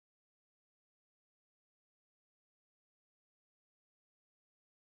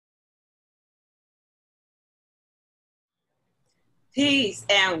Peace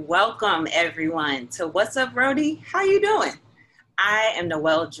and welcome everyone to What's Up Roadie? How you doing? I am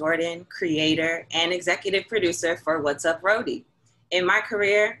Noelle Jordan, creator and executive producer for What's Up Roadie. In my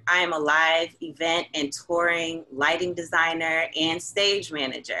career, I am a live event and touring lighting designer and stage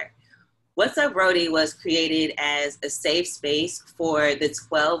manager. What's Up Roadie was created as a safe space for the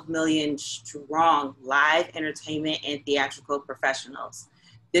 12 million strong live entertainment and theatrical professionals.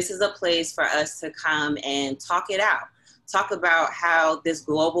 This is a place for us to come and talk it out. Talk about how this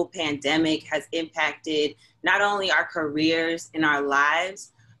global pandemic has impacted not only our careers and our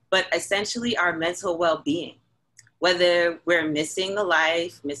lives, but essentially our mental well-being. Whether we're missing the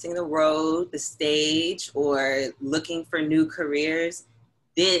life, missing the road, the stage, or looking for new careers,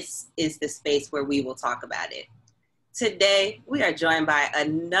 this is the space where we will talk about it. Today, we are joined by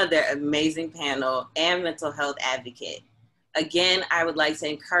another amazing panel and mental health advocate. Again, I would like to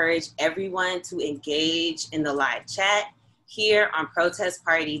encourage everyone to engage in the live chat here on Protest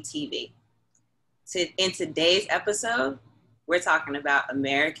Party TV. In today's episode, we're talking about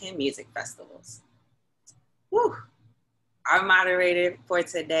American music festivals. Woo. Our moderator for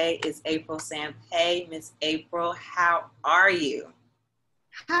today is April Sampé. Miss April, how are you?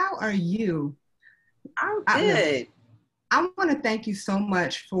 How are you? I'm good. I want to thank you so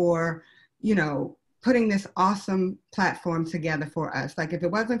much for, putting this awesome platform together for us. Like, if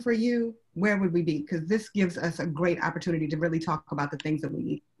it wasn't for you, where would we be? Because this gives us a great opportunity to really talk about the things that we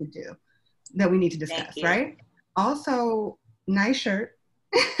need to do, that we need to discuss, right? Also, nice shirt.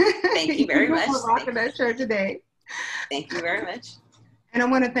 Thank you very much. We're rocking that shirt today. Thank you very much. And I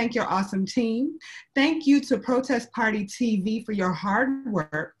want to thank your awesome team. Thank you to Protest Party TV for your hard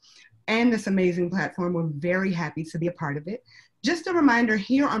work and this amazing platform. We're very happy to be a part of it. Just a reminder,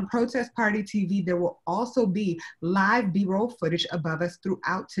 here on Protest Party TV, there will also be live B-roll footage above us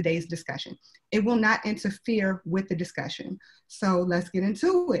throughout today's discussion. It will not interfere with the discussion. So let's get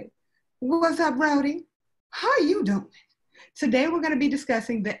into it. What's up, Rowdy? How are you doing? Today, we're going to be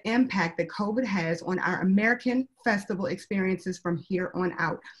discussing the impact that COVID has on our American festival experiences from here on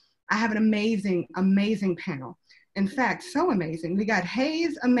out. I have an amazing, amazing panel. In fact, so amazing. We got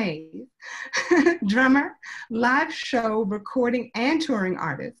Haze, Amaze, drummer, live show, recording, and touring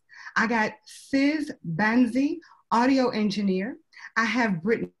artist. I got Banzi, audio engineer. I have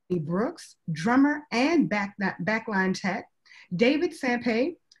Brittany Brooks, drummer and backline tech. David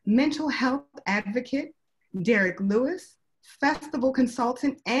Sampé, mental health advocate. Derek Lewis, festival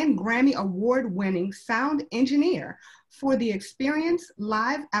consultant and Grammy award-winning sound engineer for the Experience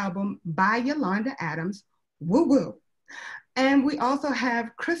live album by Yolanda Adams, Woo Woo. And we also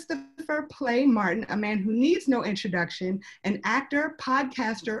have Christopher Play Martin, a man who needs no introduction, an actor,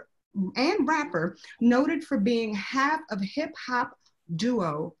 podcaster, and rapper, noted for being half of hip-hop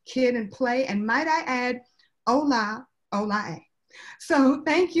duo Kid and Play, and might I add, Ola Ola. So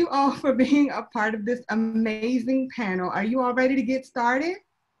thank you all for being a part of this amazing panel. Are you all ready to get started?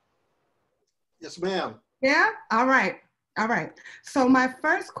 Yes, ma'am. Yeah? All right. All right. So my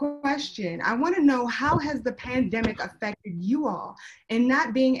first question, I want to know, how has the pandemic affected you all in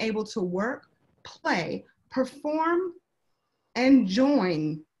not being able to work, play, perform, and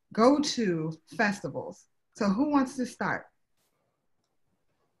go to festivals? So who wants to start?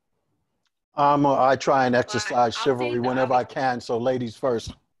 I try and exercise chivalry whenever I can, so ladies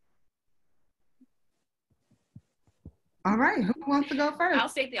first. All right, who wants to go first? I'll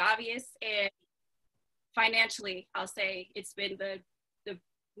state the obvious, and financially, I'll say it's been the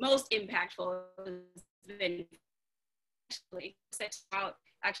most impactful. It's been set out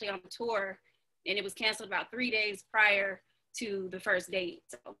actually on the tour, and it was canceled about 3 days prior to the first date.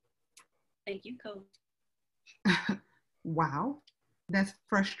 So thank you, Coach. Wow. That's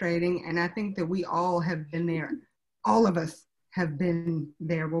frustrating, and I think that we all have been there. All of us have been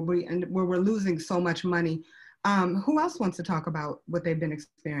there where we're losing so much money. Who else wants to talk about what they've been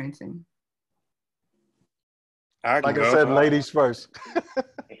experiencing? I said, ladies first.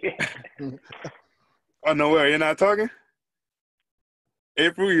 Oh, Noelle, you're not talking?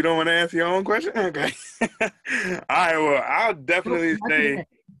 April, you don't want to answer your own question? Okay. All right, well, I'll definitely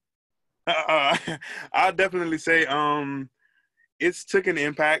say, it's took an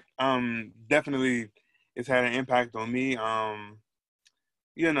impact. Definitely it's had an impact on me.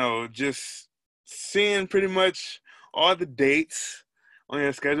 Just seeing pretty much all the dates on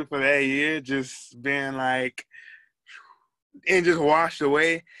your schedule for that year, just being like, and just washed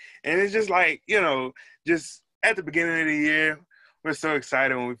away. And it's just like, just at the beginning of the year, we're so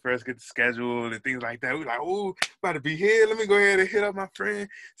excited when we first get the schedule and things like that. We're like, oh, about to be here. Let me go ahead and hit up my friend,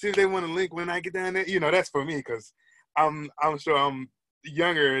 see if they want to link when I get down there. That's for me, because I'm sure I'm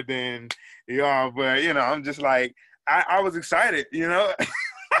younger than y'all, but I'm just like, I was excited, you know.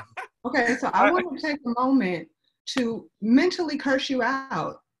 Okay, so I want to take a moment to mentally curse you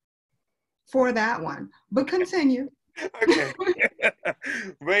out for that one, but continue. Okay.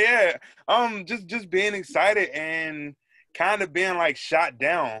 But yeah, just being excited and kind of being like shot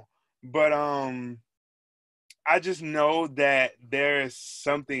down. But I just know that there is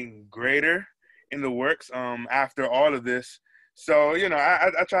something greater in the works after all of this. So, you know,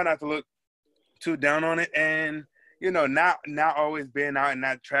 I try not to look too down on it, and you know, not always being out and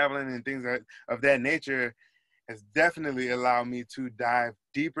not traveling and things of that nature has definitely allowed me to dive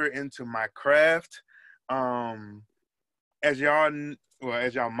deeper into my craft. As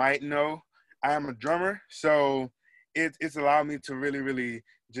y'all might know, I am a drummer, so it's allowed me to really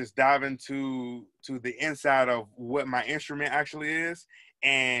just dive into the inside of what my instrument actually is,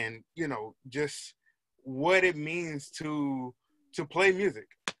 and you know, just what it means to play music.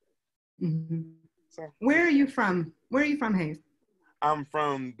 Mm-hmm. So, where are you from? Where are you from, Haze? I'm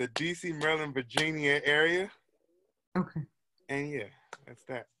from the DC, Maryland, Virginia area. Okay. And yeah, that's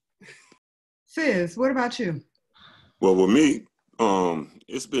that. Sis, what about you? Well, with me,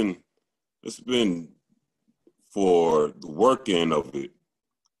 it's been for the work end of it,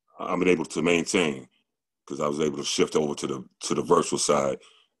 I've been able to maintain because I was able to shift over to the virtual side,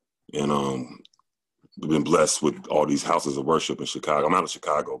 and we've been blessed with all these houses of worship in Chicago. I'm out of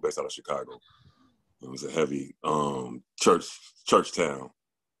Chicago, based out of Chicago. It was a heavy church town,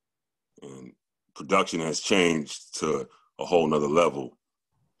 and production has changed to a whole nother level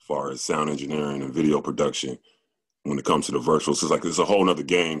as far as sound engineering and video production when it comes to the virtual. So it's a whole nother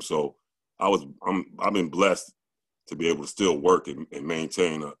game. So I've been blessed to be able to still work and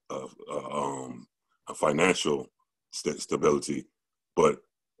maintain a financial stability. But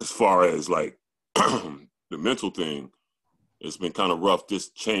as far as like the mental thing, it's been kind of rough.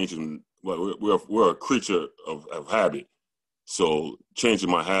 Just changing. Well, we're a creature of habit. So changing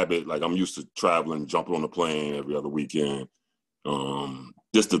my habit, like I'm used to traveling, jumping on a plane every other weekend.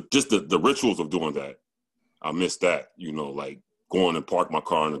 Just the rituals of doing that. I miss that, you know, like going and park my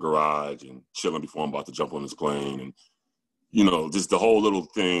car in the garage and chilling before I'm about to jump on this plane, and you know, just the whole little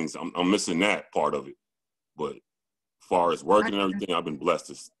things. I'm missing that part of it. But as far as working and everything, I've been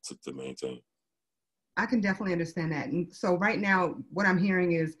blessed to maintain. I can definitely understand that. And so right now, what I'm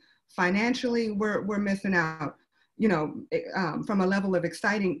hearing is financially, we're missing out. You know, from a level of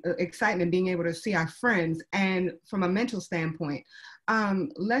excitement, being able to see our friends, and from a mental standpoint.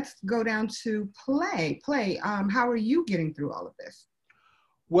 Let's go down to play. How are you getting through all of this?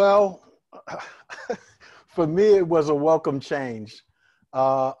 Well, for me, it was a welcome change.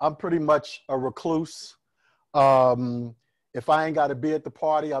 I'm pretty much a recluse. If I ain't got to be at the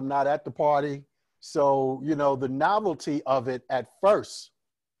party, I'm not at the party. So, you know, the novelty of it at first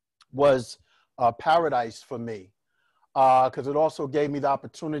was paradise for me, because it also gave me the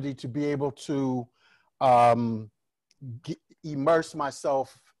opportunity to be able to immerse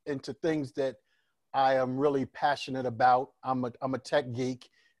myself into things that I am really passionate about. I'm a tech geek.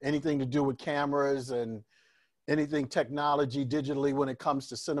 Anything to do with cameras and anything technology digitally when it comes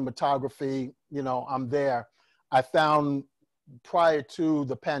to cinematography, you know, I'm there. I found prior to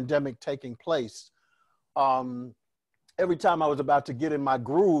the pandemic taking place, every time I was about to get in my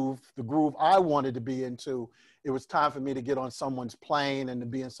groove, the groove I wanted to be into, it was time for me to get on someone's plane and to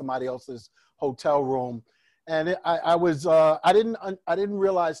be in somebody else's hotel room. And I didn't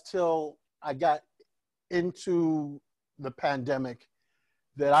realize till I got into the pandemic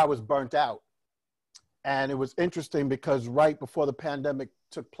that I was burnt out. And it was interesting because right before the pandemic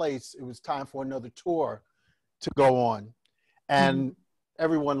took place, it was time for another tour to go on. And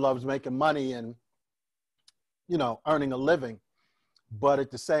everyone loves making money and, you know, earning a living. But at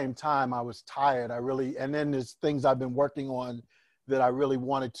the same time, I was tired. And then there's things I've been working on that I really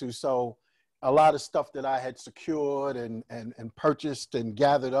wanted to. So a lot of stuff that I had secured and purchased and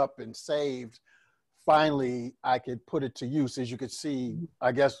gathered up and saved, finally I could put it to use. As you can see,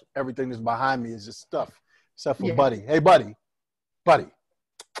 I guess everything that's behind me is just stuff, except for Buddy. Hey, Buddy.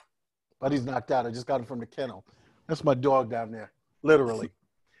 Buddy's knocked out. I just got him from the kennel. That's my dog down there, literally.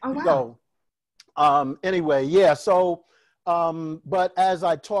 Oh, wow. So anyway, yeah. So, but as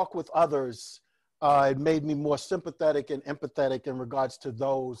I talk with others, it made me more sympathetic and empathetic in regards to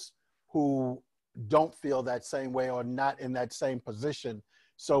those who don't feel that same way or not in that same position.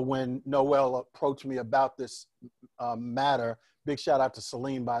 So when Noelle approached me about this matter, big shout out to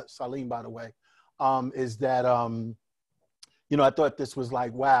Salim, by the way, is that, you know, I thought this was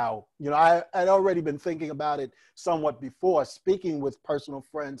like, wow. You know, I had already been thinking about it somewhat before, speaking with personal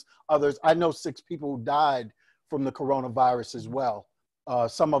friends, others. I know 6 people who died from the coronavirus as well.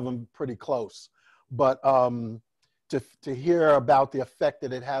 Some of them pretty close. But to hear about the effect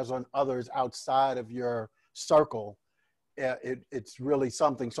that it has on others outside of your circle, it's really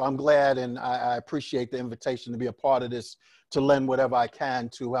something. So I'm glad, and I appreciate the invitation to be a part of this, to lend whatever I can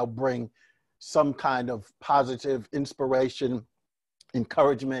to help bring some kind of positive inspiration,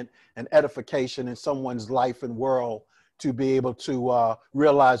 encouragement, and edification in someone's life and world, to be able to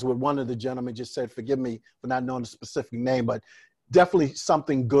realize what one of the gentlemen just said. Forgive me for not knowing a specific name, but definitely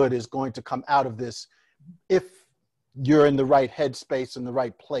something good is going to come out of this if you're in the right headspace and the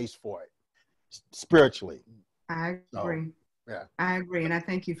right place for it, spiritually. I agree. So, yeah. I agree, and I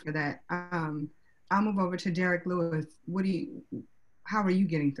thank you for that. I'll move over to Derek Lewis. How are you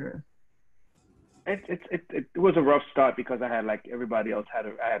getting through? It was a rough start because I had, like everybody else, I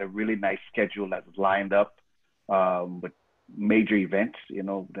had a really nice schedule that was lined up with major events, you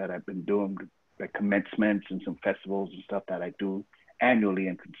know, that I've been doing, like commencements and some festivals and stuff that I do annually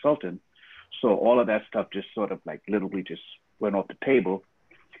in consulting. So all of that stuff just sort of like literally just went off the table.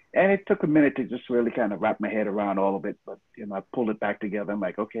 And it took a minute to just really kind of wrap my head around all of it. But, you know, I pulled it back together. I'm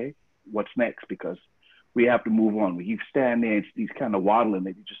like, okay, what's next? Because we have to move on. When you stand there and he's kind of waddling,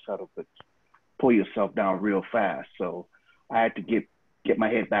 and you just sort of pull yourself down real fast. So I had to get my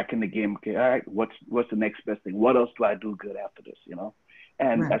head back in the game. Okay, all right, what's the next best thing? What else do I do good after this, you know?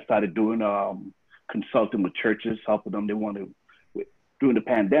 And right. I started doing consulting with churches, helping them. They want to, during the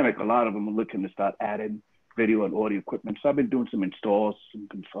pandemic, a lot of them are looking to start adding video and audio equipment. So I've been doing some installs, some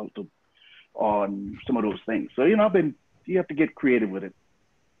consulting on some of those things. So, you know, you have to get creative with it.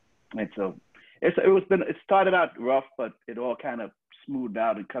 And so it started out rough, but it all kind of smoothed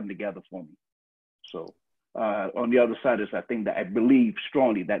out and come together for me. So on the other side is, I think that I believe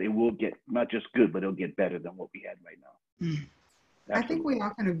strongly that it will get not just good, but it'll get better than what we had right now. Mm. I think we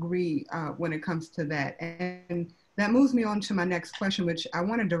all can agree when it comes to that. And that moves me on to my next question, which I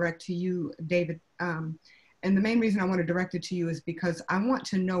want to direct to you, David. And the main reason I want to direct it to you is because I want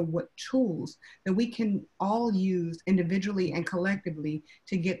to know what tools that we can all use individually and collectively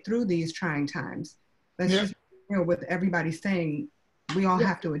to get through these trying times. That's just, you know, with everybody saying, we all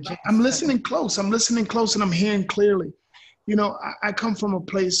have to adjust. I'm listening close. I'm listening close, and I'm hearing clearly. You know, I come from a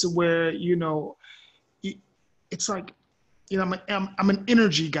place where, you know, it's like, you know, I'm an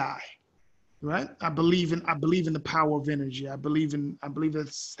energy guy, right? I believe in the power of energy. I believe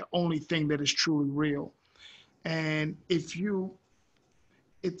that's the only thing that is truly real. And it's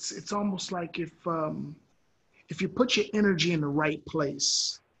almost like if you put your energy in the right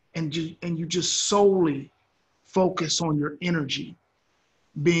place and you just solely focus on your energy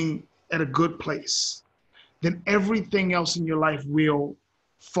being at a good place, then everything else in your life will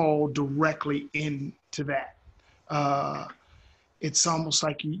fall directly into that. It's almost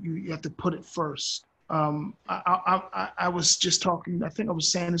like you have to put it first. I was just talking, I think I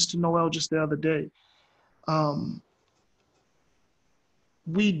was saying this to Noelle just the other day.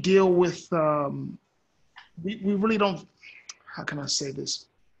 We deal with, we really don't, how can I say this?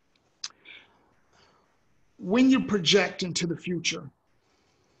 When you project into the future,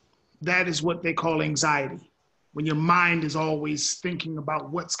 that is what they call anxiety. When your mind is always thinking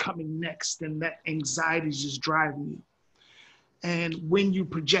about what's coming next, and that anxiety is just driving you. And when you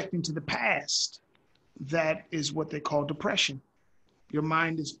project into the past, that is what they call depression. Your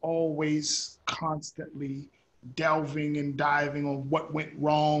mind is always constantly delving and diving on what went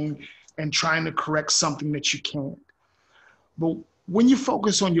wrong and trying to correct something that you can't. But when you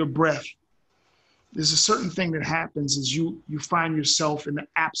focus on your breath, there's a certain thing that happens is you find yourself in the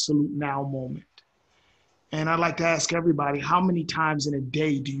absolute now moment. And I'd like to ask everybody, how many times in a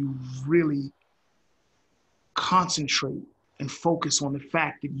day do you really concentrate and focus on the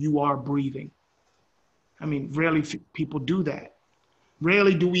fact that you are breathing? I mean, rarely people do that.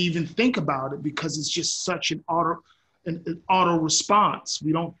 Rarely do we even think about it because it's just such an auto response.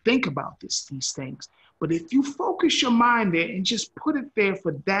 We don't think about these things. But if you focus your mind there and just put it there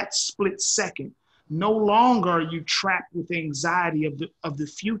for that split second, no longer are you trapped with anxiety of the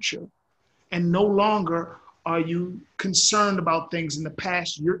future, and no longer are you concerned about things in the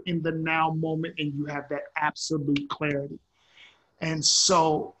past. You're in the now moment and you have that absolute clarity. And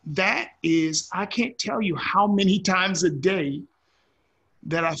so that is, I can't tell you how many times a day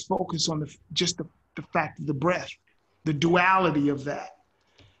that I focus on the fact of the breath, the duality of that.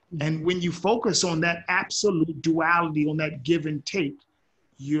 And when you focus on that absolute duality, on that give and take,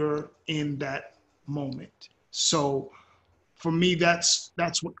 you're in that moment. So for me, that's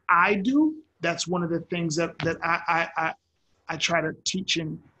what I do. That's one of the things that I try to teach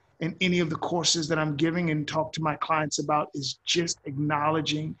in any of the courses that I'm giving and talk to my clients about, is just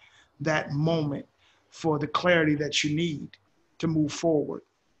acknowledging that moment for the clarity that you need to move forward.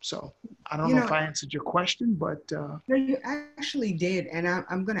 So I don't You know know, if I answered your question, but no, you actually did, and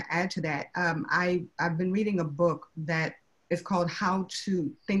I'm going to add to that. I've been reading a book that is called How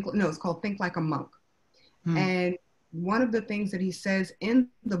to Think. No, it's called Think Like a Monk. And one of the things that he says in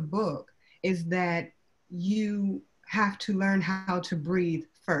the book is that you have to learn how to breathe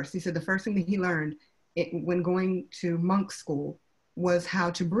first. He said the first thing that he learned when going to monk school was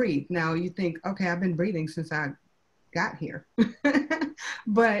how to breathe. Now you think, okay, I've been breathing since I got here.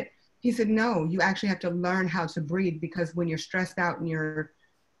 But he said, no, you actually have to learn how to breathe, because when you're stressed out and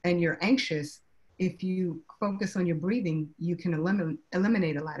you're anxious, if you focus on your breathing, you can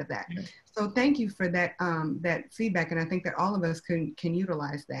eliminate a lot of that. Yeah. So thank you for that, that feedback. And I think that all of us can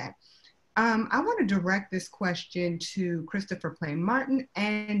utilize that. I want to direct this question to Christopher Plain Martin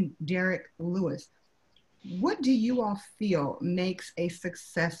and Derek Lewis. What do you all feel makes a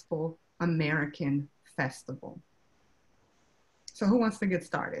successful American festival? So who wants to get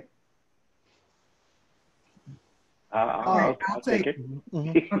started? I'll take it.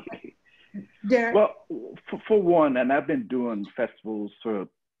 Okay. Derek? Well, for one, and I've been doing festivals for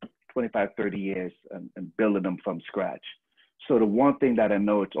 25, 30 years and building them from scratch. So the one thing that I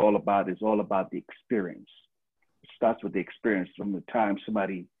know it's all about is all about the experience. It starts with the experience from the time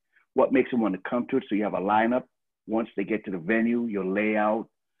somebody, what makes them want to come to it. So you have a lineup. Once they get to the venue, your layout,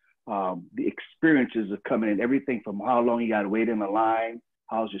 the experiences of coming in, everything from how long you got to wait in the line,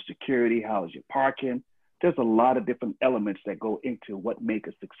 how's your security, how's your parking. There's a lot of different elements that go into what make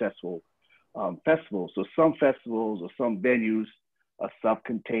a successful festival. So some festivals or some venues are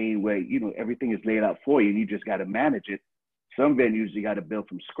self-contained where, you know, everything is laid out for you and you just got to manage it. Some venues you got to build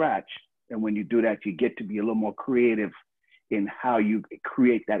from scratch. And when you do that, you get to be a little more creative in how you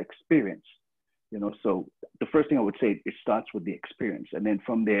create that experience. You know, so the first thing I would say, it starts with the experience. And then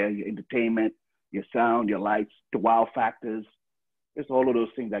from there, your entertainment, your sound, your lights, the wow factors, there's all of those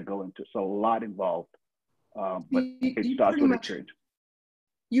things that go into it. So a lot involved. But it starts with experience.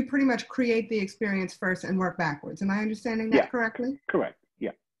 You pretty much create the experience first and work backwards. Am I understanding that correctly? Correct.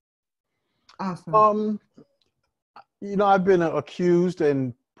 Yeah. Awesome. You know, I've been accused,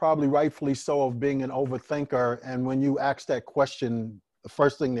 and probably rightfully so, of being an overthinker. And when you ask that question, the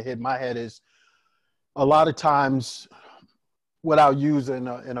first thing that hit my head is a lot of times, without using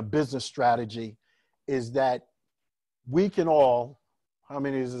in a business strategy, is that we can all, how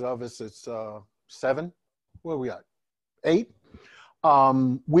many of us? It's 7. Where are we at? 8.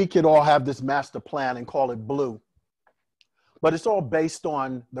 We could all have this master plan and call it blue, but it's all based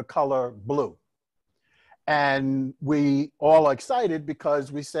on the color blue. And we all are excited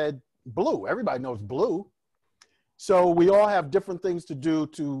because we said blue. Everybody knows blue. So we all have different things to do.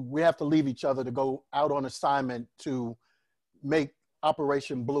 We have to leave each other to go out on assignment to make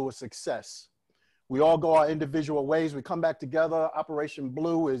Operation Blue a success. We all go our individual ways. We come back together. Operation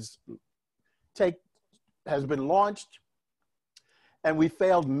Blue has been launched, and we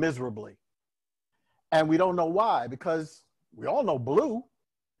failed miserably. And we don't know why, because we all know blue,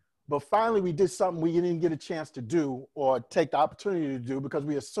 but finally we did something we didn't get a chance to do or take the opportunity to do because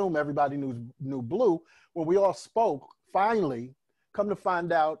we assumed everybody knew blue. When we all spoke, finally, come to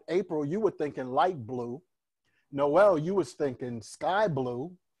find out, April, you were thinking light blue. Noelle, you was thinking sky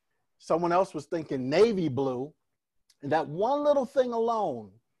blue. Someone else was thinking navy blue. And that one little thing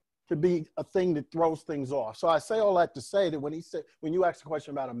alone could be a thing that throws things off. So I say all that to say that when you ask a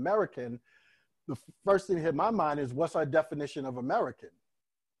question about American, the first thing that hit my mind is, what's our definition of American?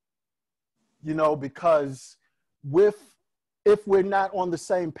 You know, because if we're not on the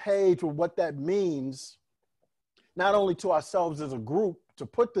same page with what that means, not only to ourselves as a group to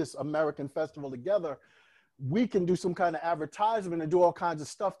put this American festival together, we can do some kind of advertisement and do all kinds of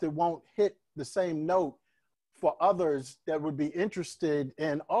stuff that won't hit the same note for others that would be interested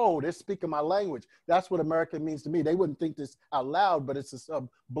in, oh, they're speaking my language. That's what American means to me. They wouldn't think this out loud, but it's a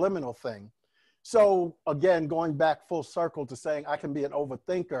subliminal thing. So again, going back full circle to saying I can be an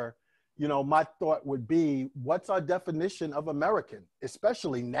overthinker, you know, my thought would be, what's our definition of American,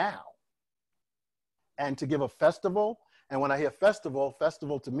 especially now? And to give a festival, and when I hear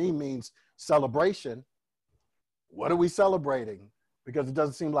festival to me means celebration. What are we celebrating? Because it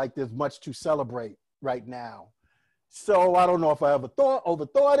doesn't seem like there's much to celebrate right now. So I don't know if I ever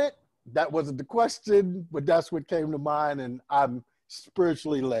overthought it. That wasn't the question, but that's what came to mind, and I'm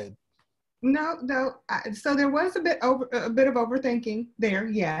spiritually led. No. So there was a bit of overthinking there,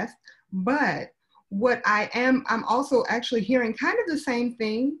 yes. But what I'm also actually hearing kind of the same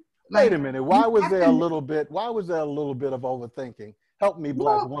thing. Like, wait a minute. Why was there a little bit of overthinking? Help me,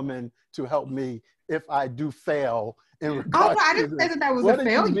 Black woman, to help me if I do fail in regards I didn't say that was a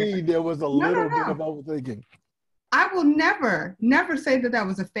failure. What did you mean there was a little bit of overthinking? I will never say that that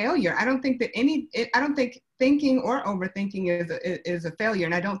was a failure. I don't think that I don't think thinking or overthinking is a failure,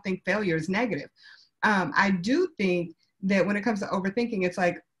 and I don't think failure is negative. I do think that when it comes to overthinking, it's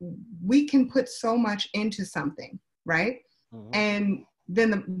like we can put so much into something, right? Mm-hmm. And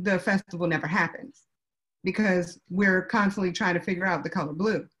then the festival never happens because we're constantly trying to figure out the color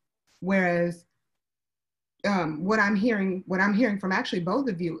blue. Whereas what I'm hearing from actually both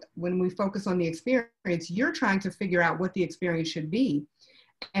of you, when we focus on the experience, you're trying to figure out what the experience should be.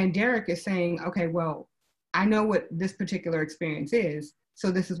 And Derek is saying, okay, well, I know what this particular experience is, so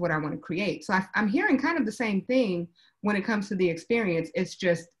this is what I want to create. So I'm hearing kind of the same thing when it comes to the experience. It's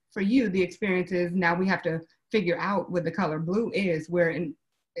just for you, the experience is now we have to figure out what the color blue is, where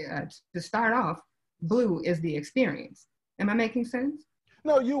to start off, blue is the experience. Am I making sense?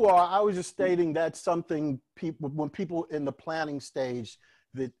 No, you are. I was just stating that's something when people in the planning stage,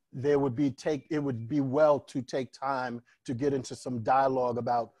 that it would be well to take time to get into some dialogue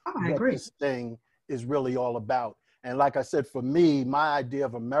about what this thing is really all about. And like I said, for me, my idea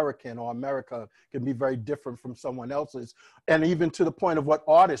of American or America can be very different from someone else's. And even to the point of what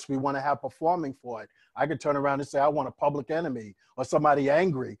artists we want to have performing for it. I could turn around and say, I want a Public Enemy or somebody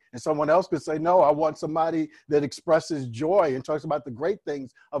angry. And someone else could say, no, I want somebody that expresses joy and talks about the great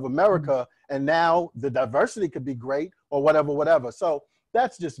things of America. And now the diversity could be great or whatever. So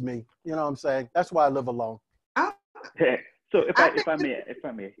that's just me. You know what I'm saying? That's why I live alone. So if I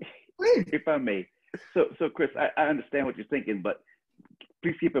may. So Chris, I understand what you're thinking, but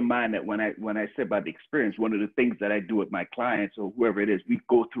please keep in mind that when I say about the experience, one of the things that I do with my clients or whoever it is, we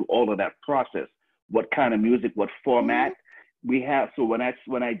go through all of that process. What kind of music, what format we have. So when I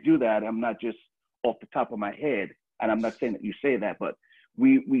do that, I'm not just off the top of my head, and I'm not saying that you say that, but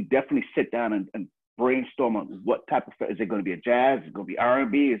we definitely sit down and brainstorm on what type of, is it going to be a jazz? Is it going to be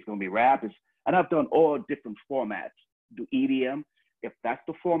R&B? Is it going to be rap? And I've done all different formats, do EDM. If that's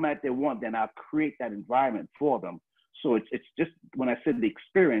the format they want, then I'll create that environment for them. So it's just, when I said the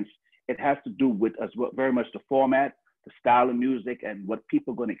experience, it has to do with as well, very much the format, the style of music, and what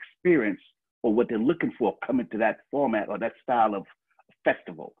people are going to experience or what they're looking for coming to that format or that style of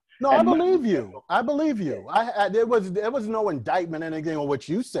festival. No, I believe you. There was no indictment or anything on what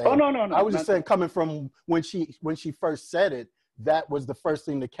you said. Oh, no. I was just saying, coming from when she first said it, that was the first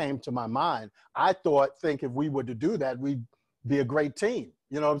thing that came to my mind. I think if we were to do that, we'd be a great team.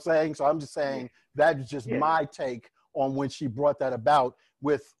 You know what I'm saying? So I'm just saying that's just my take on when she brought that about,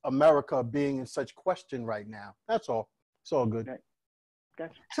 with America being in such question right now. That's all. It's all good. Okay.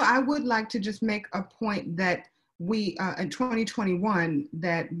 Gotcha. So I would like to just make a point that we, in 2021,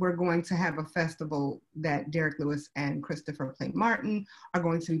 that we're going to have a festival that Derek Lewis and Christopher Play Martin are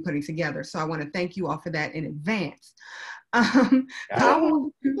going to be putting together. So I want to thank you all for that in advance. I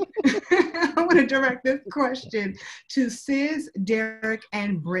want to direct this question to Sis, Derek,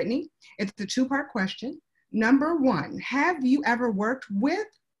 and Brittany. It's a two-part question. Number one, have you ever worked with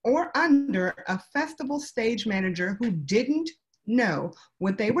or under a festival stage manager who didn't know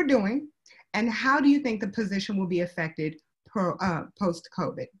what they were doing? And how do you think the position will be affected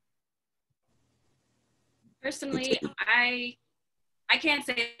post-COVID? Personally, I can't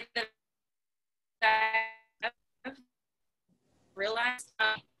say that I've realized,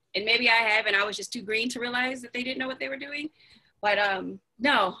 and maybe I have, and I was just too green to realize that they didn't know what they were doing. But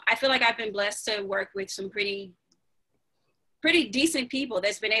no, I feel like I've been blessed to work with some pretty decent people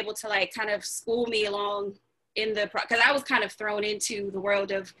that's been able to like kind of school me along in the, because I was kind of thrown into the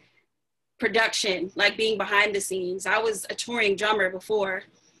world of production, like being behind the scenes. I was a touring drummer before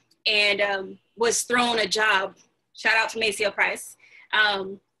and was thrown a job, shout out to Maceo Price,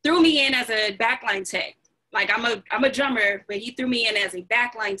 threw me in as a backline tech. Like I'm a drummer, but he threw me in as a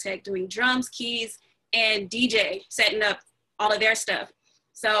backline tech doing drums, keys, and DJ, setting up all of their stuff.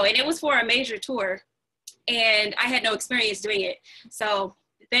 So, and it was for a major tour and I had no experience doing it. So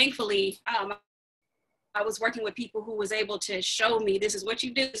thankfully, I was working with people who was able to show me, this is what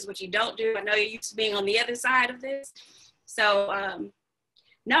you do, this is what you don't do. I know you're used to being on the other side of this. So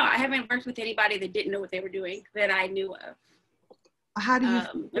no, I haven't worked with anybody that didn't know what they were doing that I knew of. How do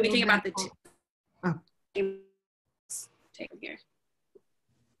you let me think about the take them here.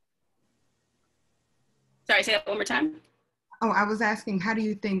 Sorry, say that one more time. Oh, I was asking, how do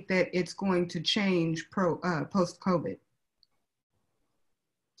you think that it's going to change post-COVID?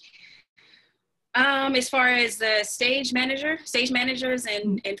 As far as the stage managers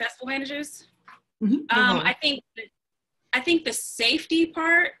and festival managers, I think the safety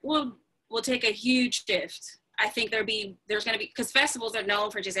part will take a huge shift. I think there's going to be, because festivals are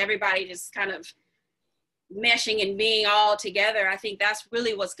known for just everybody just kind of meshing and being all together. I think that's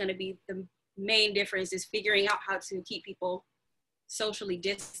really what's going to be the main difference is figuring out how to keep people socially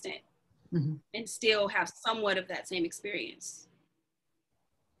distant and still have somewhat of that same experience.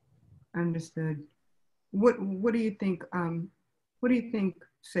 Understood. What do you think? What do you think,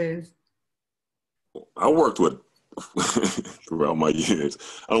 Says? I worked with throughout my years.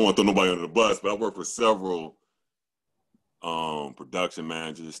 I don't want to throw nobody under the bus, but I worked with several production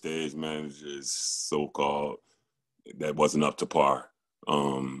managers, stage managers, so-called, that wasn't up to par.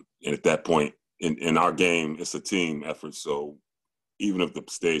 And at that point in our game, it's a team effort. So even if the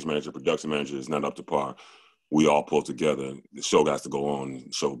stage manager, production manager is not up to par, we all pull together. The show has to go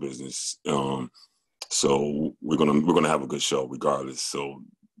on, show business. So we're gonna have a good show regardless. So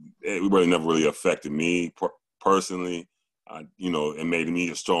it really never really affected me personally. It made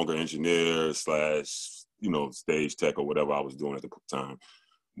me a stronger engineer / stage tech or whatever I was doing at the time.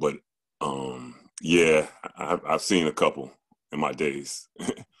 But yeah, I've seen a couple in my days,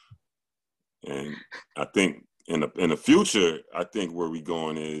 and I think in the future, I think where we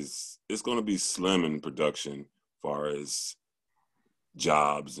going is it's going to be slim in production, as far as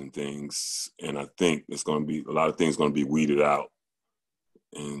jobs and things, and I think it's going to be a lot of things going to be weeded out,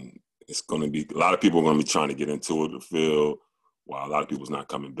 and it's going to be a lot of people are going to be trying to get into the field, while a lot of people's not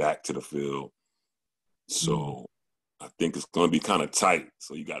coming back to the field. So I think it's going to be kind of tight.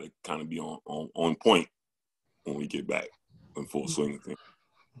 So you got to kind of be on point when we get back in full swing of things.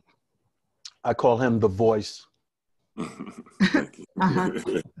 I call him the voice. Thank you.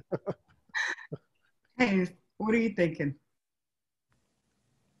 Hey, what are you thinking?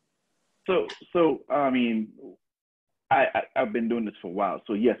 So I mean, I've been doing this for a while.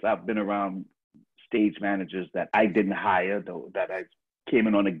 So yes, I've been around stage managers that I didn't hire, though, that I came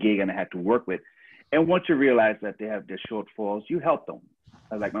in on a gig and I had to work with. And once you realize that they have their shortfalls, you help them.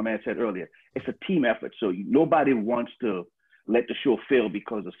 Like my man said earlier, it's a team effort. So nobody wants to let the show fail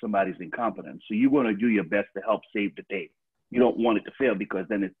because of somebody's incompetence. So you're going to do your best to help save the day. You don't want it to fail, because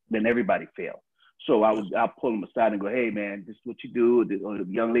then everybody fails. So I'll pull them aside and go, hey man, this is what you do. Or the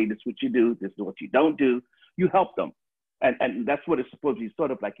young lady, this is what you do. This is what you don't do. You help them. And that's what it's supposed to be,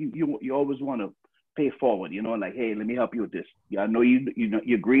 sort of like you always want to pay forward, like, hey, let me help you with this. Yeah, I know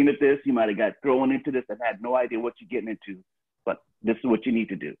you're green at this. You might have got thrown into this and had no idea what you're getting into, but this is what you need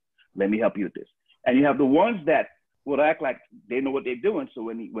to do. Let me help you with this. And you have the ones that will act like they know what they're doing. So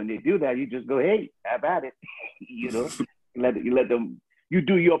when they do that, you just go, hey, have at it. You let them. You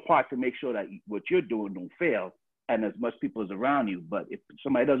do your part to make sure that what you're doing don't fail, and as much people as around you. But if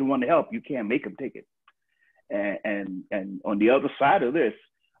somebody doesn't want to help, you can't make them take it. And on the other side of this,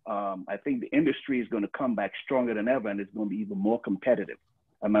 I think the industry is going to come back stronger than ever, and it's going to be even more competitive.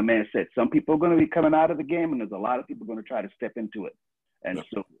 And my man said, some people are going to be coming out of the game, and there's a lot of people going to try to step into it. And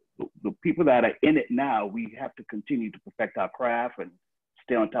so the people that are in it now, we have to continue to perfect our craft and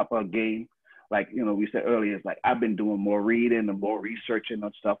stay on top of our game. Like, we said earlier, it's like I've been doing more reading and more researching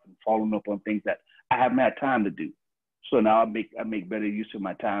on stuff and following up on things that I haven't had time to do. So now I make better use of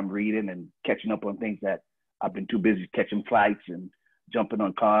my time reading and catching up on things that I've been too busy catching flights and jumping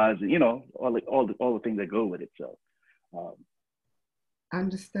on cars and, all the things that go with it. So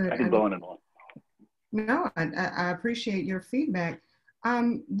Understood. I can go on and on. No, I appreciate your feedback.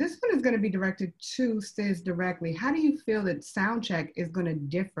 This one is going to be directed to Stiz directly. How do you feel that sound check is going to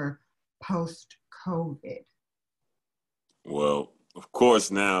differ post-COVID? Well, of course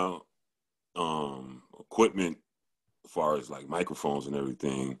now, equipment, as far as like microphones and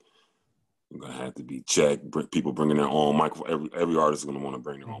everything, are gonna have to be checked. People bringing their own microphone. Every artist is gonna want to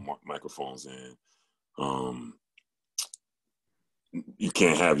bring their own microphones in. You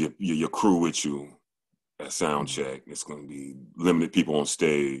can't have your crew with you at sound check. It's gonna be limited people on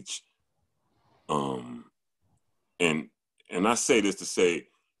stage. And I say this to say,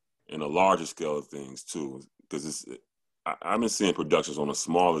 in a larger scale of things too, because I've been seeing productions on a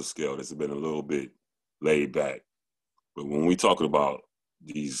smaller scale that's been a little bit laid back. But when we talk about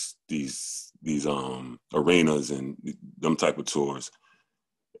these arenas and them type of tours,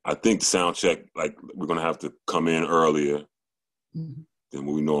 I think the sound check, like, we're gonna have to come in earlier than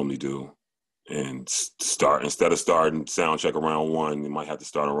what we normally do, and start, instead of starting sound check around 1, you might have to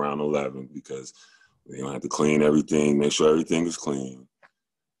start around 11, because you don't have to clean everything, make sure everything is clean.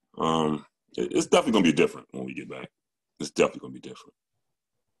 It's definitely gonna be different when we get back. It's definitely gonna be different.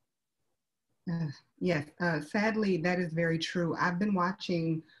 Yes, sadly, that is very true. I've been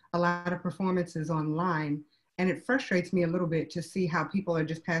watching a lot of performances online, and it frustrates me a little bit to see how people are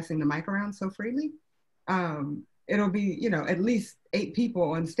just passing the mic around so freely. It'll be, at least 8 people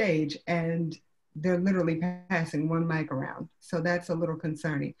on stage, and they're literally passing one mic around. So that's a little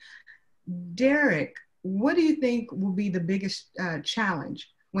concerning. Derek, what do you think will be the biggest challenge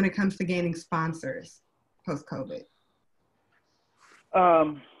when it comes to gaining sponsors post-COVID?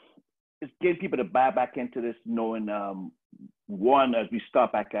 It's getting people to buy back into this, knowing one, as we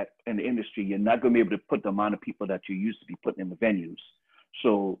start back in the industry, you're not going to be able to put the amount of people that you used to be putting in the venues.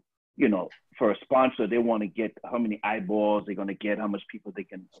 So, you know, for a sponsor, they want to get how many eyeballs they're going to get, how much people they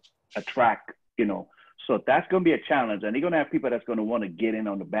can attract, you know. So that's going to be a challenge. And they're going to have people that's going to want to get in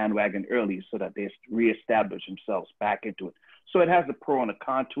on the bandwagon early so that they reestablish themselves back into it. So it has a pro and a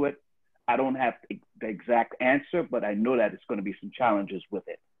con to it. I don't have the exact answer, but I know that it's going to be some challenges with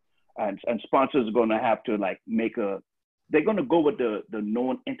it. And sponsors are going to have to like they're going to go with the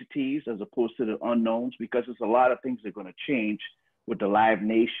known entities as opposed to the unknowns, because there's a lot of things that are going to change with the Live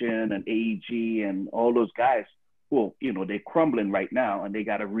Nation and AEG and all those guys who, you know, they're crumbling right now and they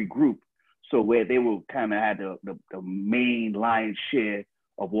got to regroup. So where they will kind of have the main lion's share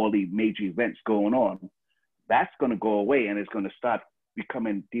of all the major events going on, that's going to go away, and it's going to start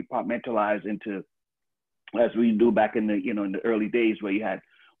becoming departmentalized into, as we do back in the, you know, in the early days where you had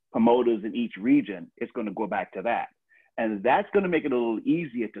promoters in each region. It's going to go back to that. And that's going to make it a little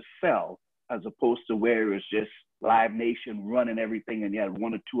easier to sell, as opposed to where it's just Live Nation running everything and you had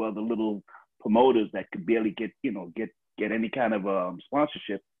one or two other little promoters that could barely get, you know, get any kind of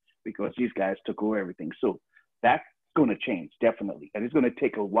sponsorship because these guys took over everything. So that's going to change, definitely. And it's going to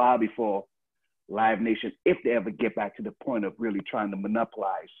take a while before Live Nation, if they ever get back to the point of really trying to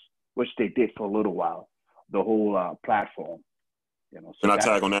monopolize, which they did for a little while, the whole platform. You know, so can I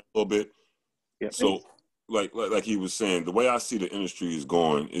tag on that a little bit? Yeah, so like he was saying, the way I see the industry is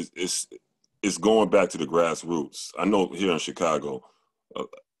going is it's going back to the grassroots. I know here in Chicago,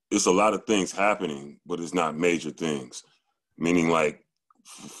 it's a lot of things happening, but it's not major things. Meaning, like,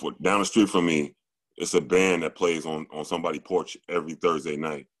 for down the street from me, it's a band that plays on somebody's porch every Thursday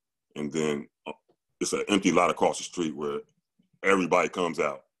night, and then it's an empty lot across the street where everybody comes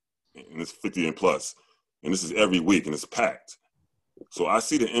out, and it's 50 and plus, and this is every week, and it's packed. So I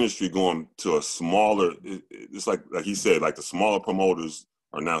see the industry going to a smaller. It's like he said, like the smaller promoters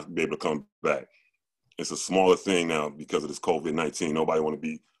are now be able to come back. It's a smaller thing now because of this COVID-19. Nobody want to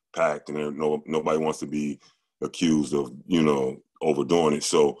be packed, and nobody wants to be accused of, you know, overdoing it.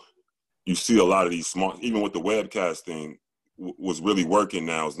 So you see a lot of these small, even with the webcast thing, was really working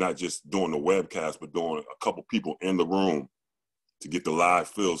now. It's not just doing the webcast, but doing a couple people in the room to get the live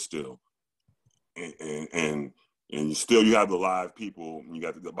feel still. And you have the live people, you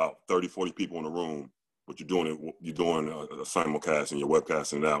got about 30, 40 people in the room, but you're doing a simulcast and you're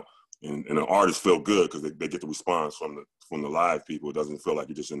webcasting it out. And the artists feel good because they get the response from the live people. It doesn't feel like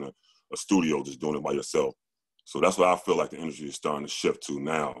you're just in a studio just doing it by yourself. So that's what I feel like the industry is starting to shift to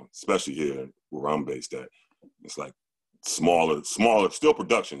now, especially here where I'm based at. It's like smaller, still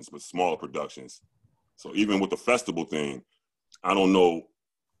productions, but smaller productions. So even with the festival thing, I don't know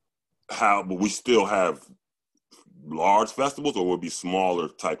how, but we still have large festivals, or will be smaller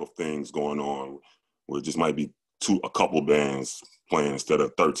type of things going on where it just might be a couple bands playing instead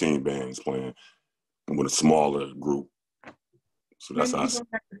of 13 bands playing with a smaller group. So that's how go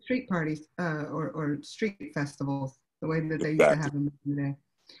back to street parties or street festivals, the way that they used to have them today.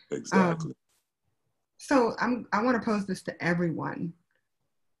 Exactly. So I want to pose this to everyone.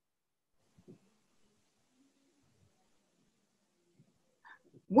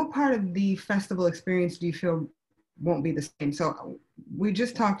 What part of the festival experience do you feel won't be the same? So we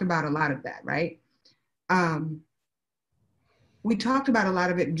just talked about a lot of that, right? We talked about a lot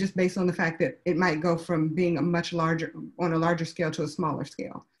of it just based on the fact that it might go from being on a larger scale to a smaller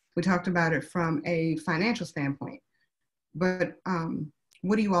scale. We talked about it from a financial standpoint, but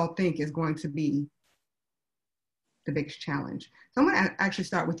what do you all think is going to be the biggest challenge? So I'm gonna actually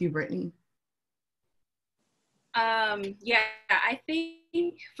start with you, Brittany. Yeah, I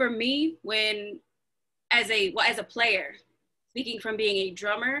think for me, as a player, speaking from being a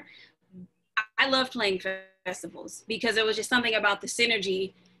drummer, I love playing festivals because it was just something about the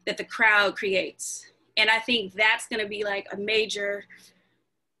synergy that the crowd creates. And I think that's going to be like a major,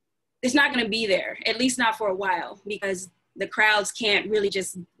 it's not going to be there, at least not for a while, because the crowds can't really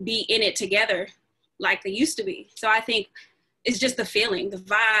just be in it together like they used to be. So I think it's just the feeling, the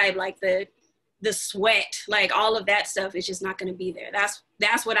vibe, like the sweat, like all of that stuff is just not going to be there.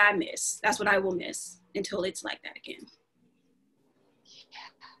 That's what I miss. That's what I will miss until it's like that again.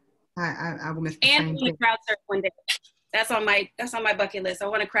 I will miss the and same I want to crowd surf one day. That's on my bucket list. I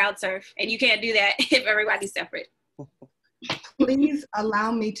want to crowd surf, and you can't do that if everybody's separate. Please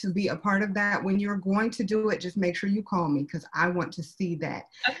allow me to be a part of that. When you're going to do it, just make sure you call me because I want to see that.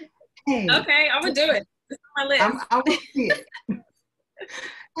 Okay. Hey, okay, I'm gonna do it. It's on my list. I will see it.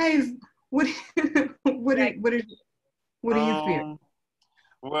 Haze, what do you fear?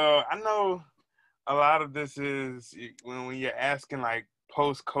 Well, I know a lot of this is when you're asking like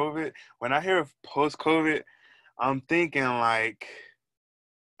post-COVID. When I hear post-COVID, I'm thinking like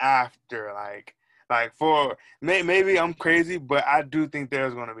after, like for maybe I'm crazy, but I do think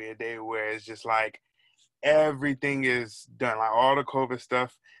there's gonna be a day where it's just like everything is done, like all the COVID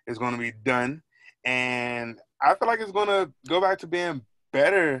stuff is gonna be done, and I feel like it's gonna go back to being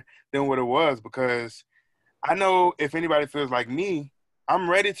better than what it was because I know if anybody feels like me, I'm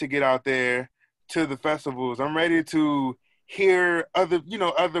ready to get out there to the festivals. I'm ready to hear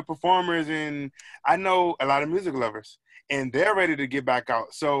other performers, and I know a lot of music lovers, and they're ready to get back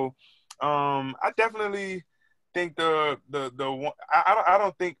out. So, I definitely think the one, I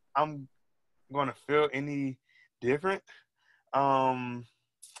don't think I'm gonna feel any different. Um,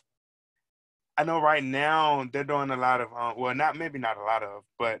 I know right now they're doing a lot of well, not a lot of,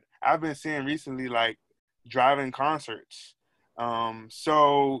 but I've been seeing recently like driving concerts.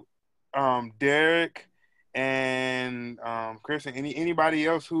 So Derek and Chris and anybody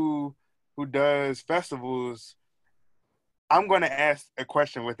else who does festivals, I'm going to ask a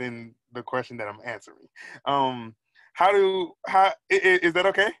question within the question that I'm answering. Is that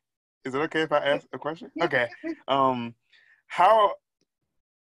okay? Is it okay if I ask a question? Okay. How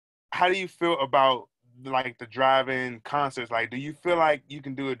do you feel about like the drive-in concerts? Like, do you feel like you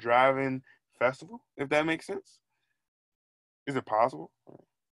can do a drive-in festival, if that makes sense? Is it possible?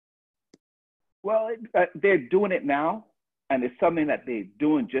 Well, they're doing it now, and it's something that they're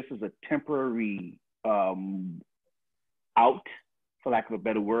doing just as a temporary out, for lack of a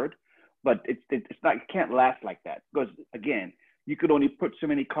better word. But it's not, it can't last like that because again, you could only put so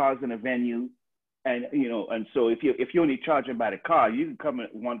many cars in a venue, and and so if you're only charging by the car, you can come in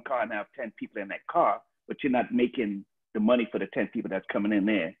one car and have 10 people in that car, but you're not making the money for the 10 people that's coming in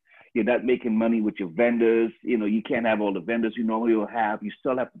there. You're not making money with your vendors. You can't have all the vendors you normally will have. You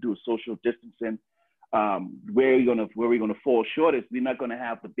still have to do a social distancing. Where we're gonna fall short is we're not gonna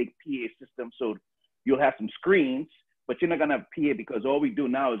have the big PA system. So you'll have some screens, but you're not gonna have PA because all we do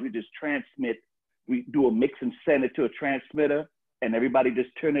now is we just transmit. We do a mix and send it to a transmitter, and everybody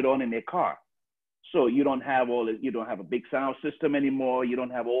just turn it on in their car. So you don't have you don't have a big sound system anymore. You don't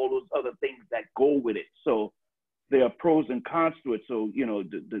have all those other things that go with it. So there are pros and cons to it. So,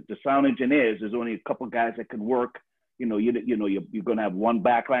 the sound engineers, there's only a couple guys that can work. You're going to have one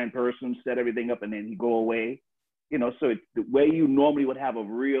backline person set everything up and then he go away. So it's the way you normally would have a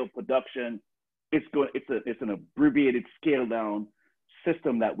real production. It's an abbreviated scale down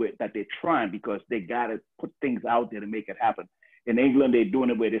system that they're trying because they got to put things out there to make it happen. In England, they're doing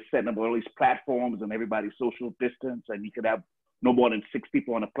it where they're setting up all these platforms and everybody's social distance, and you could have no more than 6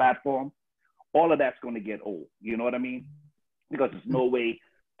 people on a platform. All of that's going to get old. You know what I mean? Because there's no way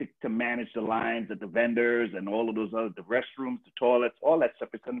to manage the lines at the vendors and all of those the restrooms, the toilets, all that stuff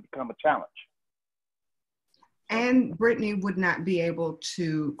is going to become a challenge. And Brittany would not be able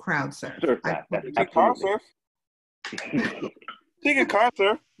to crowd surf. Car surf. She can car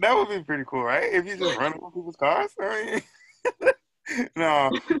surf. That would be pretty cool, right? If you just run over people's cars. I mean,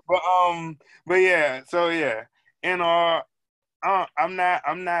 no, but yeah. So yeah, and I'm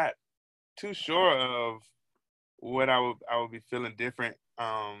not too sure of what I would be feeling different.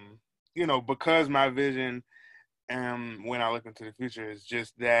 Because my vision when I look into the future is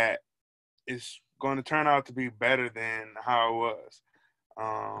just that it's going to turn out to be better than how it was.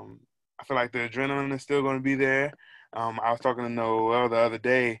 I feel like the adrenaline is still going to be there. I was talking to Noelle the other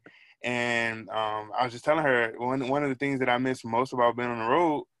day, and I was just telling her one of the things that I miss most about being on the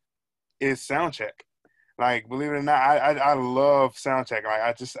road is sound check. Like, believe it or not, I love sound check.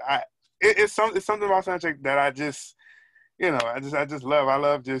 Like, it's something about sound check that I just love. I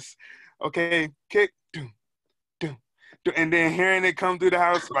love just, okay, kick, doom, doom, doom, and then hearing it come through the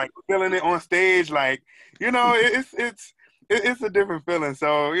house, like feeling it on stage, like, it's a different feeling.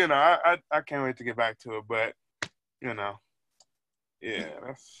 So, I can't wait to get back to it, but, yeah,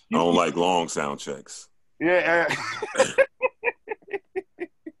 that's. I don't like long sound checks. Yeah.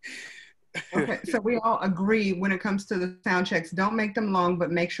 Okay, so we all agree when it comes to the sound checks, don't make them long,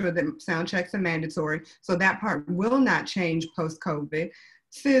 but make sure that sound checks are mandatory. So that part will not change post-COVID.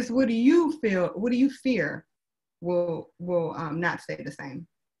 Sis, what do you fear will not stay the same?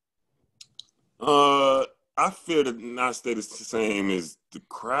 I fear that not stay the same is the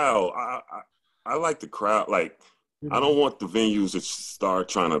crowd. I like the crowd. Like, I don't want the venues to start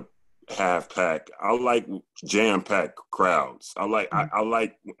trying to half-pack. I like jam-packed crowds. I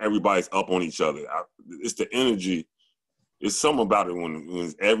like everybody's up on each other. It's the energy. It's something about it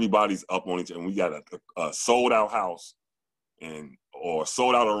when everybody's up on each other. And we got a sold-out house or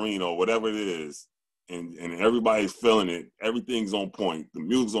sold-out arena or whatever it is, and everybody's feeling it. Everything's on point. The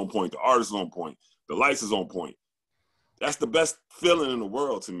music's on point. The artist is on point. The lights is on point. That's the best feeling in the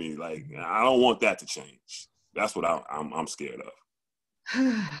world to me. Like, I don't want that to change. That's what I'm scared of.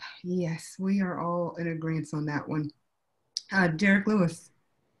 Yes, we are all in agreement on that one. Derek Lewis.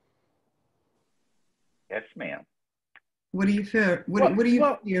 Yes, ma'am. What do you feel? What do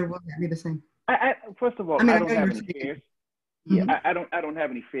you fear will that be the same? First of all, I don't have any fears. Mm-hmm. Yeah, I don't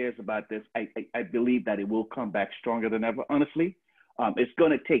have any fears about this. I believe that it will come back stronger than ever. Honestly, it's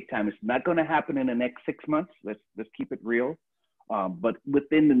going to take time. It's not going to happen in the next 6 months. Let's keep it real. But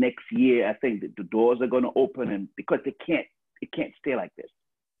within the next year, I think that the doors are going to open, and because it can't stay like this.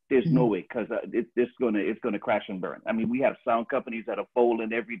 There's no way, because it's going to crash and burn. I mean, we have sound companies that are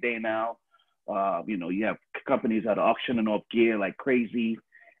folding every day now. You have companies that are auctioning off gear like crazy.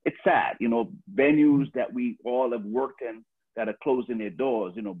 It's sad, venues that we all have worked in that are closing their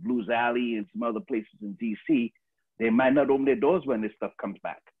doors, Blues Alley and some other places in DC, they might not open their doors when this stuff comes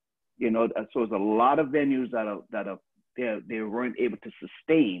back. So there's a lot of venues they weren't able to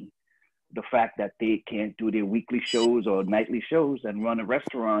sustain the fact that they can't do their weekly shows or nightly shows and run a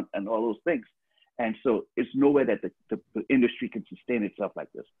restaurant and all those things. And so it's no way that the industry can sustain itself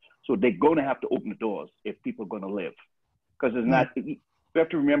like this. So they're going to have to open the doors if people are going to live. Because it's not, you have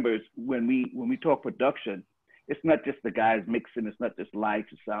to remember, when we talk production, it's not just the guys mixing, it's not just lights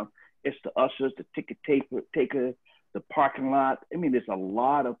and sound, it's the ushers, the ticket taker, the parking lot. I mean, there's a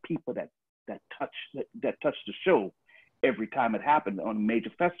lot of people that touch the show every time it happens on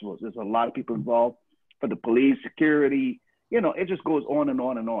major festivals. There's a lot of people involved, for the police, security, it just goes on and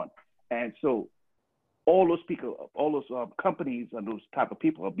on and on. And so all those people, all those companies and those type of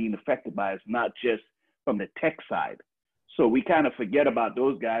people are being affected by it, not just from the tech side. So we kind of forget about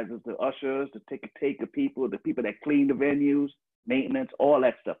those guys as the ushers, the ticket taker people, the people that clean the venues, maintenance, all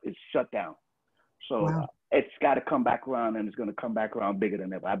that stuff is shut down. So it's got to come back around, and it's going to come back around bigger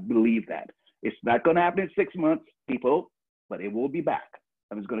than ever. I believe that. It's not going to happen in 6 months, people, but it will be back,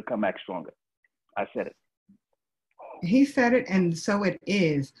 and it's going to come back stronger. I said it. He said it, and so it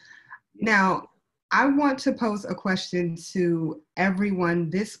is. Now, I want to pose a question to everyone.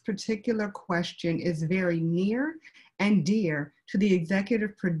 This particular question is very near and dear to the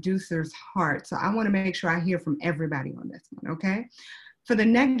executive producer's heart. So I want to make sure I hear from everybody on this one, okay? For the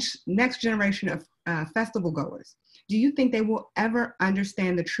next generation of festival goers, do you think they will ever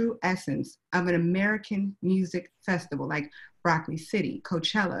understand the true essence of an American music festival like Broccoli City,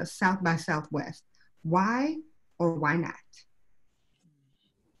 Coachella, South by Southwest? Why or why not?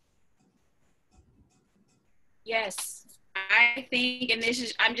 Yes, I think, and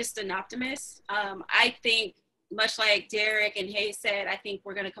I'm just an optimist. I think, much like Derek and Haze said, I think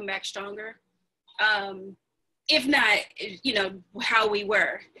we're going to come back stronger. If not, how we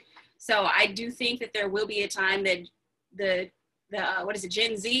were. So I do think that there will be a time that the what is it,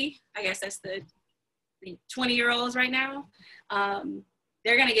 Gen Z? I guess that's the 20-year-olds right now.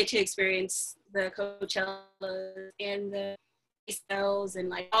 They're going to get to experience the Coachella and the sales and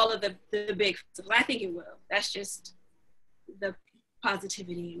like all of the big festivals. I think it will. That's just the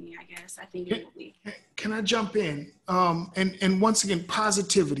positivity in me, I guess. I think it will be. Can I jump in? And once again,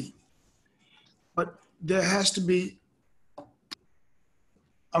 positivity. But there has to be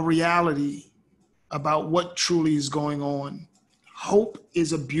a reality about what truly is going on. Hope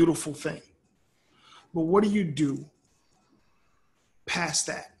is a beautiful thing. But what do you do past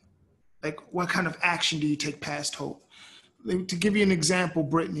that? Like, what kind of action do you take past hope? To give you an example,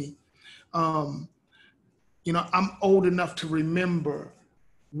 Brittany, I'm old enough to remember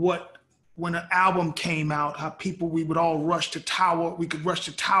when an album came out, how we would all rush to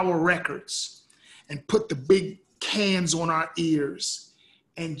Tower Records and put the big cans on our ears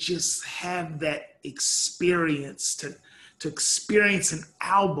and just have that experience to experience an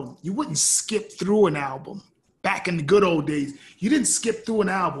album. You wouldn't skip through an album. Back in the good old days, you didn't skip through an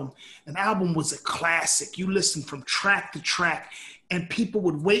album. An album was a classic. You listened from track to track, and people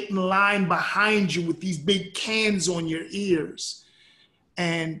would wait in line behind you with these big cans on your ears.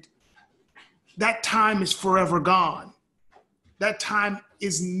 And that time is forever gone. That time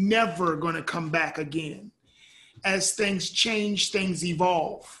is never going to come back again. As things change, things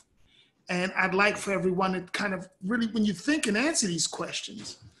evolve. And I'd like for everyone to kind of really, when you think and answer these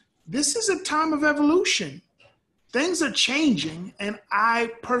questions, this is a time of evolution. Things are changing, and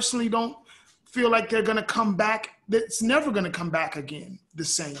I personally don't feel like they're going to come back. It's never going to come back again the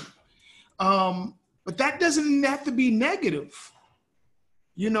same. But that doesn't have to be negative.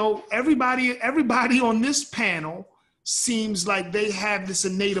 Everybody on this panel seems like they have this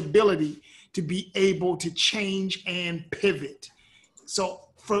innate ability to be able to change and pivot. So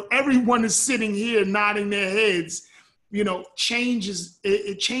for everyone is sitting here nodding their heads, you know, change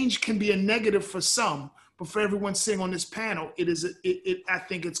can be a negative for some, but for everyone sitting on this panel, I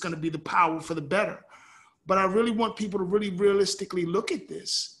think it's going to be the power for the better. But I really want people to really realistically look at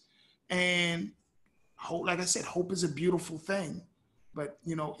this, and hope, like I said, hope is a beautiful thing. But,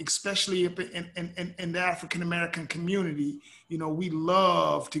 you know, especially in the African American community, you know, we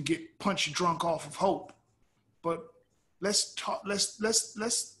love to get punch drunk off of hope. But let's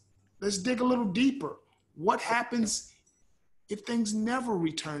dig a little deeper. What happens if things never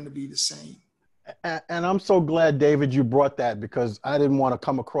return to be the same? And I'm so glad, David, you brought that, because I didn't want to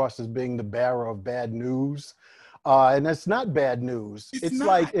come across as being the bearer of bad news. And that's not bad news. It's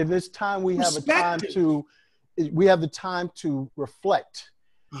like in this time we have the time to reflect,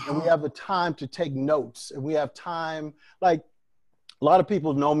 and we have the time to take notes, and we have time, like a lot of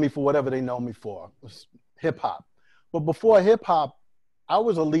people know me for whatever they know me for, hip hop. But before hip hop, I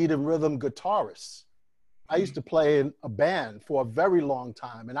was a lead and rhythm guitarist. I used to play in a band for a very long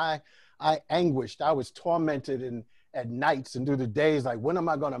time, and I anguished. I was tormented at nights and through the days, like, when am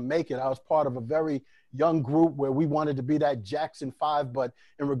I going to make it? I was part of a very young group where we wanted to be that Jackson 5, but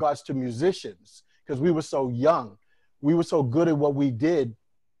in regards to musicians, because we were so young. We were so good at what we did,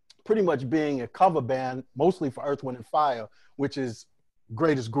 pretty much being a cover band, mostly for Earth, Wind, and Fire, which is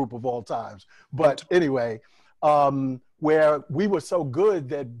greatest group of all times. But anyway, where we were so good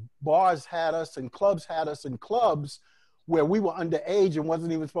that bars had us and clubs had us in clubs where we were underage and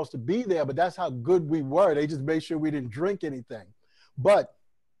wasn't even supposed to be there, but that's how good we were. They just made sure we didn't drink anything. But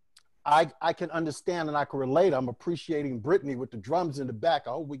I can understand and I can relate. I'm appreciating Brittany with the drums in the back.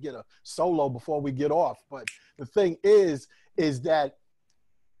 I hope we get a solo before we get off. But the thing is that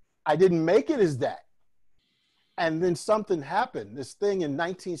I didn't make it as that. And then something happened, this thing in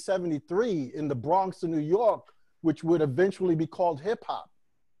 1973 in the Bronx of New York, which would eventually be called hip hop.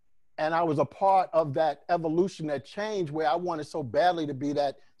 And I was a part of that evolution, that change, where I wanted so badly to be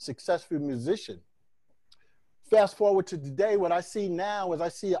that successful musician. Fast forward to today, what I see now is I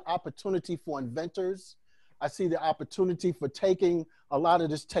see an opportunity for inventors. I see the opportunity for taking a lot of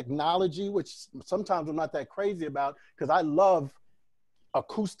this technology, which sometimes I'm not that crazy about, because I love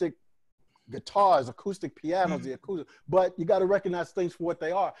acoustic guitars, acoustic pianos, but you got to recognize things for what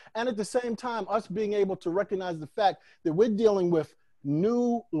they are. And at the same time, us being able to recognize the fact that we're dealing with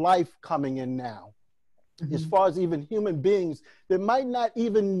new life coming in now. As far as even human beings that might not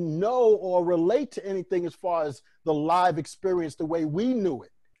even know or relate to anything as far as the live experience the way we knew it.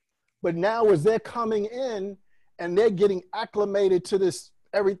 But now as they're coming in and they're getting acclimated to this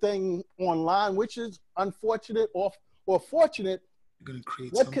everything online, which is unfortunate or fortunate,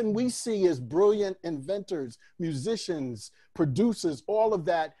 what can we see as brilliant inventors, musicians, producers, all of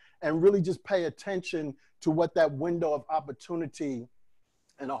that, and really just pay attention to what that window of opportunity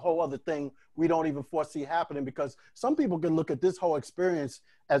and a whole other thing we don't even foresee happening, because some people can look at this whole experience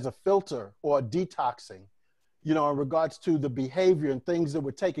as a filter or a detoxing, you know, in regards to the behavior and things that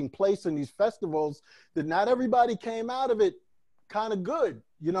were taking place in these festivals, that not everybody came out of it kind of good.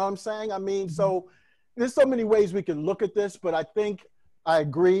 You know what I'm saying? I mean, so there's so many ways we can look at this, but I think I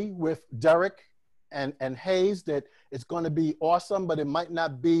agree with Derek and Haze that it's going to be awesome, but it might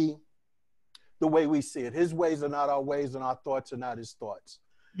not be the way we see it. His ways are not our ways, and our thoughts are not his thoughts.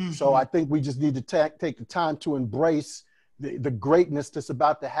 So I think we just need to take the time to embrace the greatness that's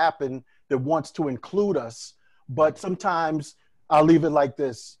about to happen, that wants to include us. But sometimes I'll leave it like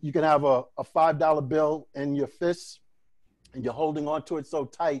this. You can have a $5 bill in your fist and you're holding on to it so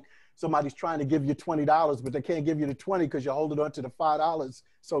tight. Somebody's trying to give you $20, but they can't give you the 20 because you're holding on to the $5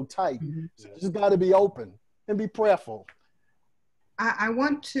 so tight. So you just got to be open and be prayerful. I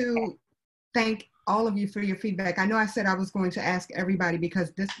want to thank all of you for your feedback. I know I said I was going to ask everybody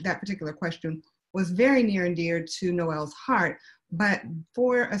because that particular question was very near and dear to Noelle's heart, but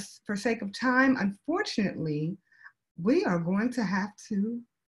for sake of time, unfortunately, we are going to have to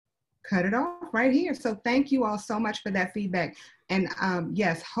cut it off right here. So thank you all so much for that feedback. And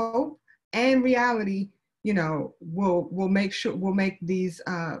yes, hope and reality, you know, we'll make these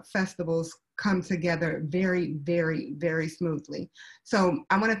festivals come together very, very, very smoothly. So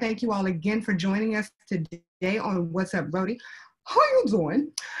I want to thank you all again for joining us today on What's Up Roadie. How you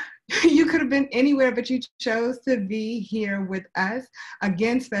doing? You could have been anywhere, but you chose to be here with us.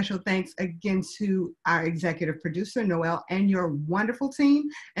 Again, special thanks again to our executive producer, Noelle, and your wonderful team.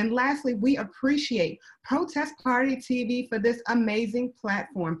 And lastly, we appreciate Protest Party TV for this amazing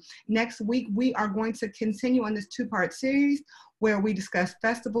platform. Next week, we are going to continue on this two-part series where we discuss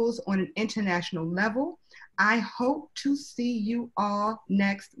festivals on an international level. I hope to see you all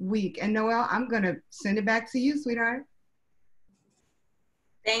next week. And Noelle, I'm going to send it back to you, sweetheart.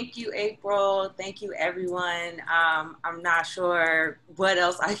 Thank you, April. Thank you, everyone. I'm not sure what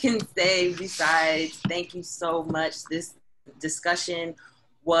else I can say besides thank you so much. This discussion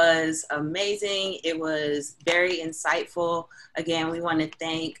was amazing. It was very insightful. Again, we want to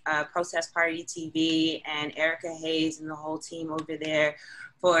thank Protest Party TV and Erica Haze and the whole team over there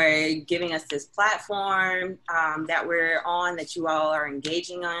for giving us this platform that we're on, that you all are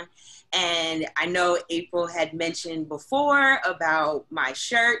engaging on. And I know April had mentioned before about my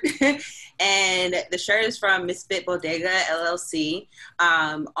shirt, and the shirt is from Misfit Bodega LLC.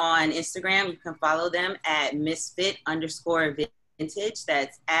 On Instagram, you can follow them at misfit_vintage.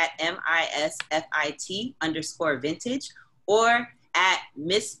 That's at MISFIT_vintage, or at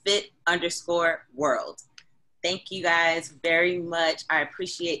misfit_world. Thank you guys very much. I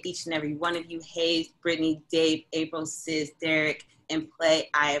appreciate each and every one of you. Haze, Brittany, Dave, April, Sis, Derek, and Play.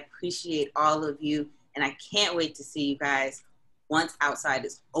 I appreciate all of you, and I can't wait to see you guys once outside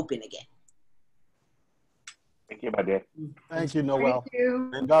is open again. Thank you, my dear. Thank you, Noelle. Thank you.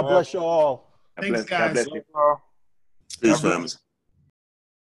 And God bless you all. Thanks, God guys. bless you. Peace, families.